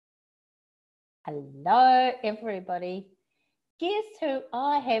Hello, everybody. Guess who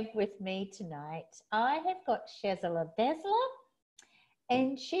I have with me tonight? I have got Shazla Dazzler,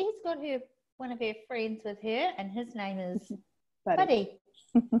 and she's got one of her friends with her, and his name is Buddy.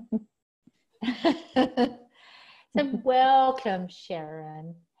 So welcome,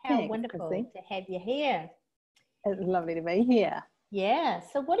 Sharon. How Thanks, wonderful Chrissie. to have you here. It's lovely to be here. Yeah.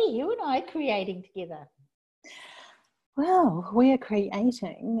 So what are you and I creating together? Well, we are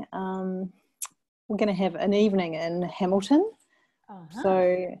creating, we're going to have an evening in Hamilton. Uh-huh.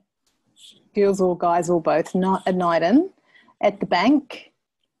 So girls or guys or both, not a night in at the Bank.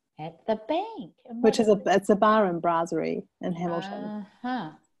 At the Bank. Which is it's a bar and brasserie in Hamilton. Uh-huh.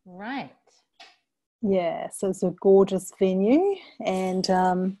 Right. Yeah, so it's a gorgeous venue, and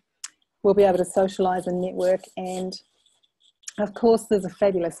we'll be able to socialise and network, and of course there's a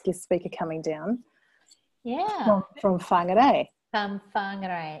fabulous guest speaker coming down. Yeah. From Whangarei. From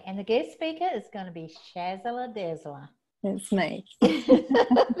Whangarei. And the guest speaker is going to be Shazla Dazzler. That's me.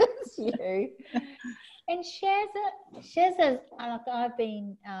 That's you. And Shazza, like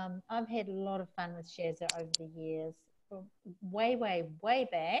I've had a lot of fun with Shazza over the years. Way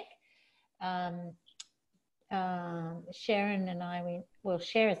back. Sharon and I went, well,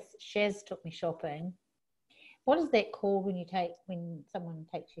 Shaz took me shopping. What is that called when someone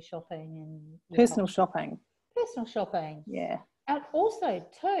takes you shopping? And Personal shopping. Personal shopping. Yeah. And also,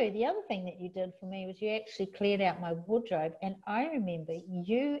 too, the other thing that you did for me was you actually cleared out my wardrobe. And I remember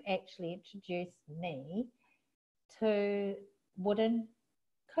you actually introduced me to wooden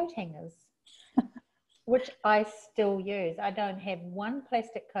coat hangers, which I still use. I don't have one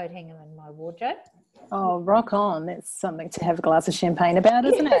plastic coat hanger in my wardrobe. Oh, rock on. That's something to have a glass of champagne about,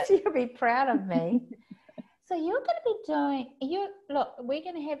 isn't it? You'll be proud of me. So you're going to be look, we're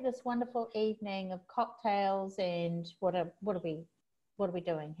going to have this wonderful evening of cocktails, and what are we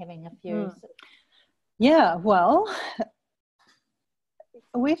doing? Having a few. Yeah, well,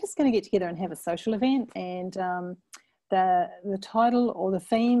 we're just going to get together and have a social event, and the title or the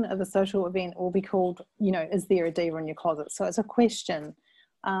theme of the social event will be called, is there a diva in your closet? So it's a question,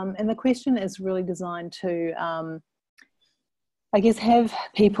 and the question is really designed to, I guess, have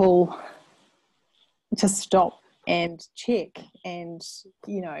people to stop and check and,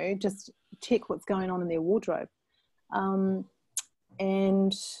 just check what's going on in their wardrobe.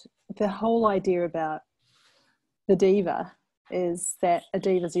 And the whole idea about the diva is that a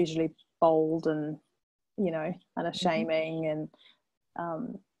diva is usually bold and, unasshaming and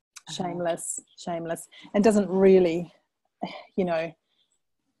shameless, and doesn't really,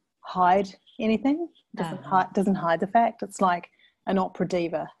 hide anything. Doesn't hide the fact. It's like an opera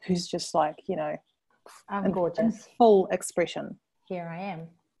diva who's just like, I'm gorgeous. Full expression. Here I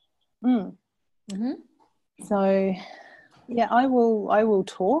am. Mm. So, yeah, I will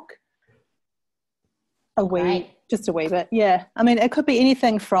talk just a wee bit. Yeah, I mean, it could be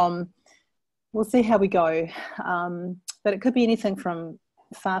anything from, we'll see how we go, but it could be anything from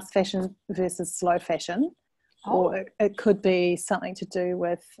fast fashion versus slow fashion, or it could be something to do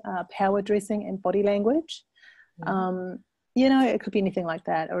with power dressing and body language. It could be anything like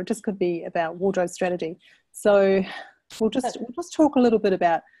that, or it just could be about wardrobe strategy. So we'll just talk a little bit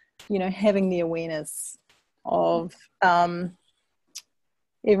about, having the awareness of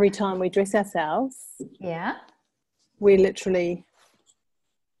every time we dress ourselves, we're literally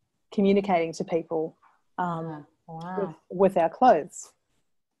communicating to people with our clothes.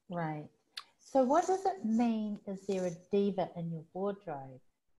 Right. So what does it mean, is there a diva in your wardrobe?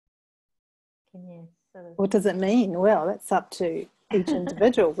 Can you What does it mean? Well, that's up to each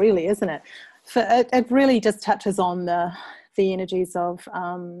individual, really, isn't it? It really just touches on the energies of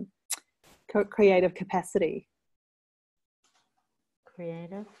creative capacity.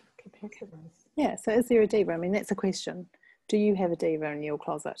 Creative capacities. Yeah, so is there a diva? I mean, that's a question. Do you have a diva in your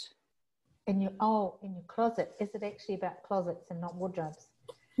closet? In your closet. Is it actually about closets and not wardrobes?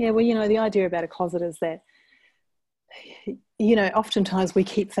 Yeah, well, the idea about a closet is that, oftentimes we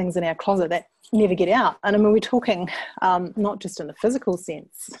keep things in our closet that never get out. And I mean, we're talking not just in the physical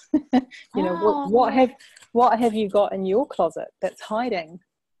sense. What have you got in your closet that's hiding?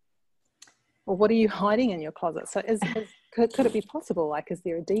 Or what are you hiding in your closet? So could it be possible? Like, is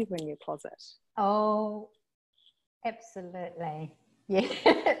there a diva in your closet? Oh, absolutely. Yeah.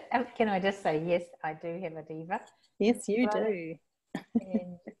 Can I just say, yes, I do have a diva. Yes, you do.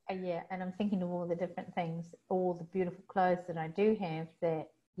 And and I'm thinking of all the different things, all the beautiful clothes that I do have that,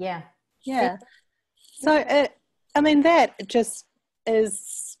 yeah. So, that just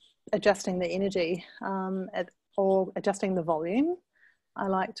is adjusting the energy or adjusting the volume. I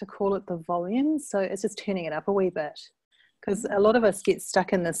like to call it the volume. So it's just turning it up a wee bit. because a lot of us get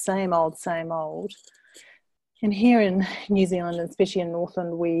stuck in the same old. And here in New Zealand, especially in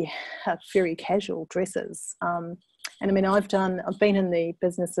Northland, we have very casual dresses. And I mean, I've been in the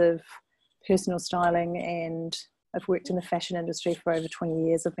business of personal styling, and I've worked in the fashion industry for over 20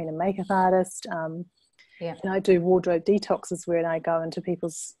 years. I've been a makeup artist. And I do wardrobe detoxes, where I go into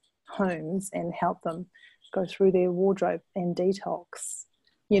people's homes and help them go through their wardrobe and detox,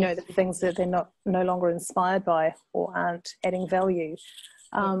 you know, the things that they're no longer inspired by or aren't adding value.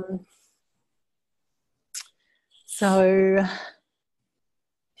 So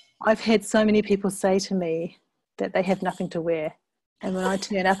I've had so many people say to me that they have nothing to wear. And when I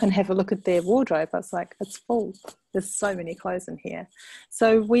turn up and have a look at their wardrobe, I was like, it's full. There's so many clothes in here.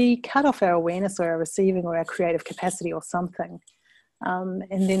 So we cut off our awareness or our receiving or our creative capacity or something. And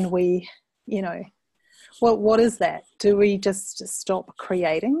then we, you know, well, what is that? Do we just stop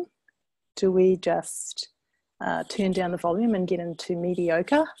creating? Do we just turn down the volume and get into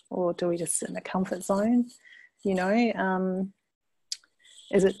mediocre? Or do we just sit in the comfort zone? You know,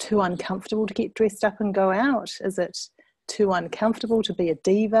 is it too uncomfortable to get dressed up and go out? Is it too uncomfortable to be a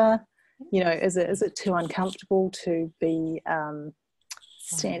diva? You know, is it too uncomfortable to be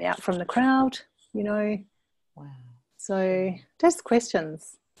stand out from the crowd? You know. Wow. So just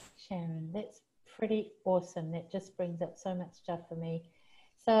questions. Sharon, that's pretty awesome. That just brings up so much stuff for me.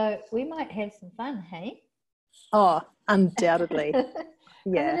 So we might have some fun, hey? Oh, undoubtedly.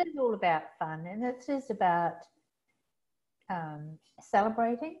 Yeah. It is all about fun, and it is about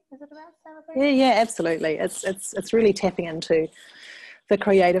celebrating. Is it about celebrating? Yeah, absolutely. It's really tapping into the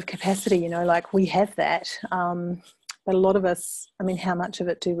creative capacity, you know, like we have that. But a lot of us, I mean, how much of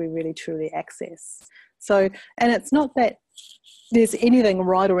it do we really truly access? So, and it's not that there's anything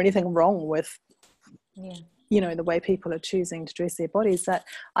right or anything wrong with, you know, the way people are choosing to dress their bodies. That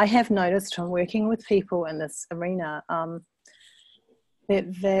I have noticed from working with people in this arena,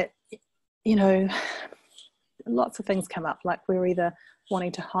 that, you know, lots of things come up, like we're either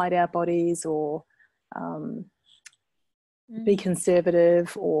wanting to hide our bodies or be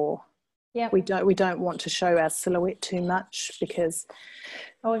conservative, or we don't want to show our silhouette too much because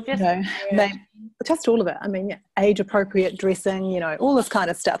just all of it. I mean, age appropriate dressing, you know, all this kind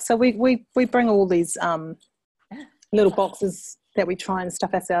of stuff. So we bring all these little boxes that we try and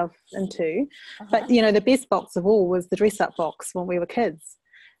stuff ourselves into. But you know, the best box of all was the dress up box when we were kids,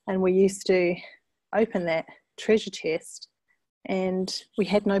 and we used to open that treasure chest and we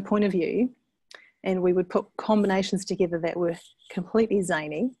had no point of view, and we would put combinations together that were completely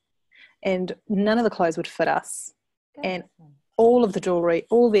zany, and none of the clothes would fit us. And all of the jewelry,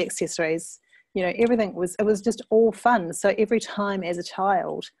 all the accessories, you know, everything it was just all fun. So every time as a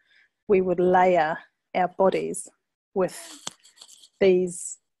child we would layer our bodies with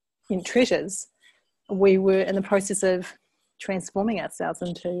these treasures, we were in the process of transforming ourselves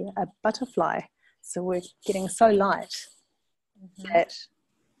into a butterfly. So we're getting so light that,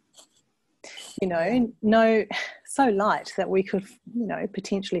 you know, so light that we could, you know,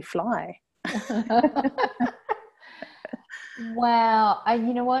 potentially fly. Wow.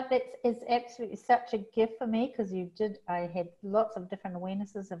 You know what? It's absolutely such a gift for me, because I had lots of different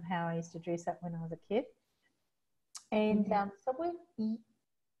awarenesses of how I used to dress up when I was a kid. And so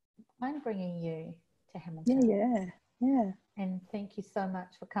I'm bringing you to Hamilton. Yeah. And thank you so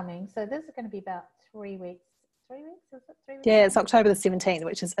much for coming. So this is going to be about 3 weeks. 3 weeks? Is it 3 weeks? Yeah, it's October the 17th,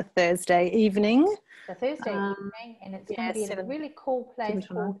 which is a Thursday evening. So Thursday evening, and it's going to be at a really cool place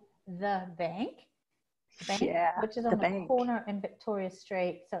called The Bank, which is on the corner in Victoria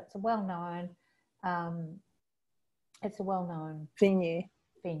Street. So it's a well-known venue.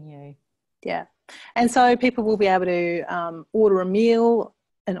 Yeah. And so people will be able to order a meal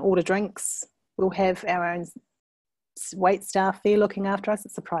and order drinks. We'll have our own wait staff there looking after us.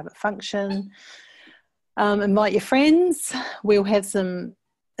 It's a private function. Invite your friends. We'll have some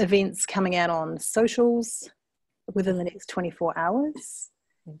events coming out on socials within the next 24 hours.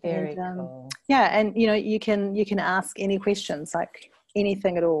 Very cool. Yeah, and you know, you can ask any questions, like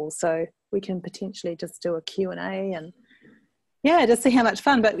anything at all. So we can potentially just do a Q&A and just see how much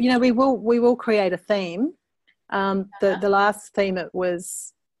fun. But you know, we will create a theme. The last theme, it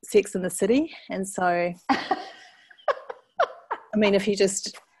was Sex in the City, and so I mean, if you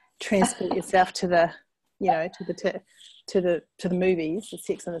just transport yourself to the, you know, to the movies, the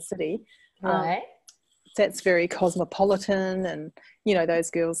Sex in the City, right? That's very cosmopolitan, and you know,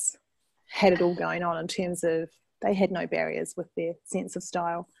 those girls had it all going on in terms of they had no barriers with their sense of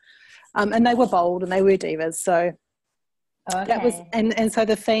style, and they were bold and they were divas. So that was, and so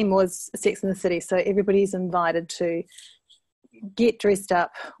the theme was Sex in the City. So everybody's invited to get dressed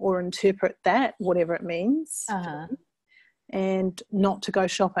up or interpret that, whatever it means. and not to go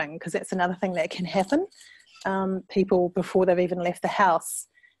shopping, because that's another thing that can happen. People, before they've even left the house,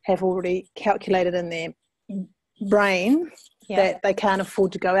 have already calculated in their brain that they can't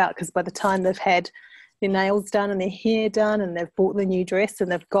afford to go out, because by the time they've had their nails done and their hair done and they've bought the new dress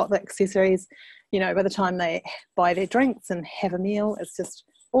and they've got the accessories, you know, by the time they buy their drinks and have a meal, it's just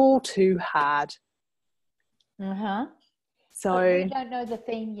all too hard. So you don't know the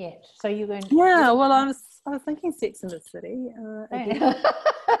theme yet, so you're going to... Yeah, well, I was thinking Sex in the City again.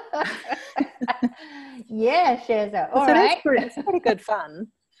 Yeah, Shazza. All so right. it's pretty good fun.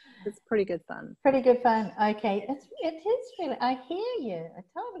 It's pretty good fun. Pretty good fun. Okay. It is really, I hear you. I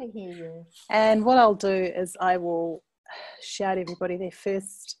totally hear you. And what I'll do is I will shout everybody their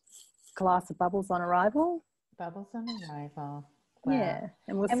first glass of bubbles on arrival. Bubbles on arrival. Wow. Yeah.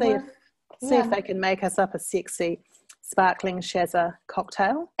 And we'll see if they can make us up a sexy sparkling Shazza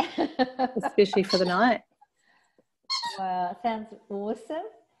cocktail, especially for the night. Wow, sounds awesome.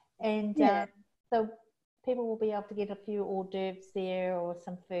 And so people will be able to get a few hors d'oeuvres there or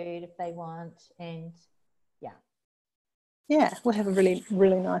some food if they want. And we'll have a really,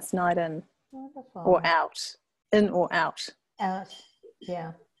 really nice night in. Wonderful. Or out. In or out. Out,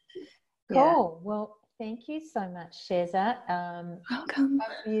 yeah. Cool. Well, thank you so much, Shazza. Welcome.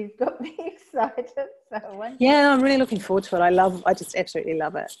 You've got me excited. I'm really looking forward to it. I just absolutely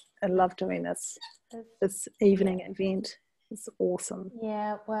love it. I love doing this evening event. It's awesome.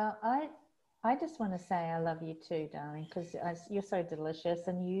 Yeah, well, I just want to say I love you too, darling, because you're so delicious,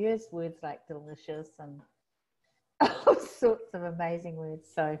 and you use words like delicious and all sorts of amazing words.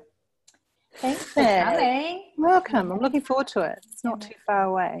 So thanks for coming. Welcome. I'm looking forward to it. It's not too far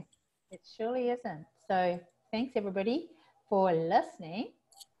away. It surely isn't. So thanks, everybody, for listening.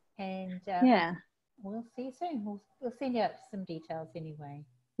 And we'll see you soon. We'll send you out some details anyway.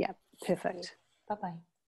 Yeah, perfect. Bye-bye.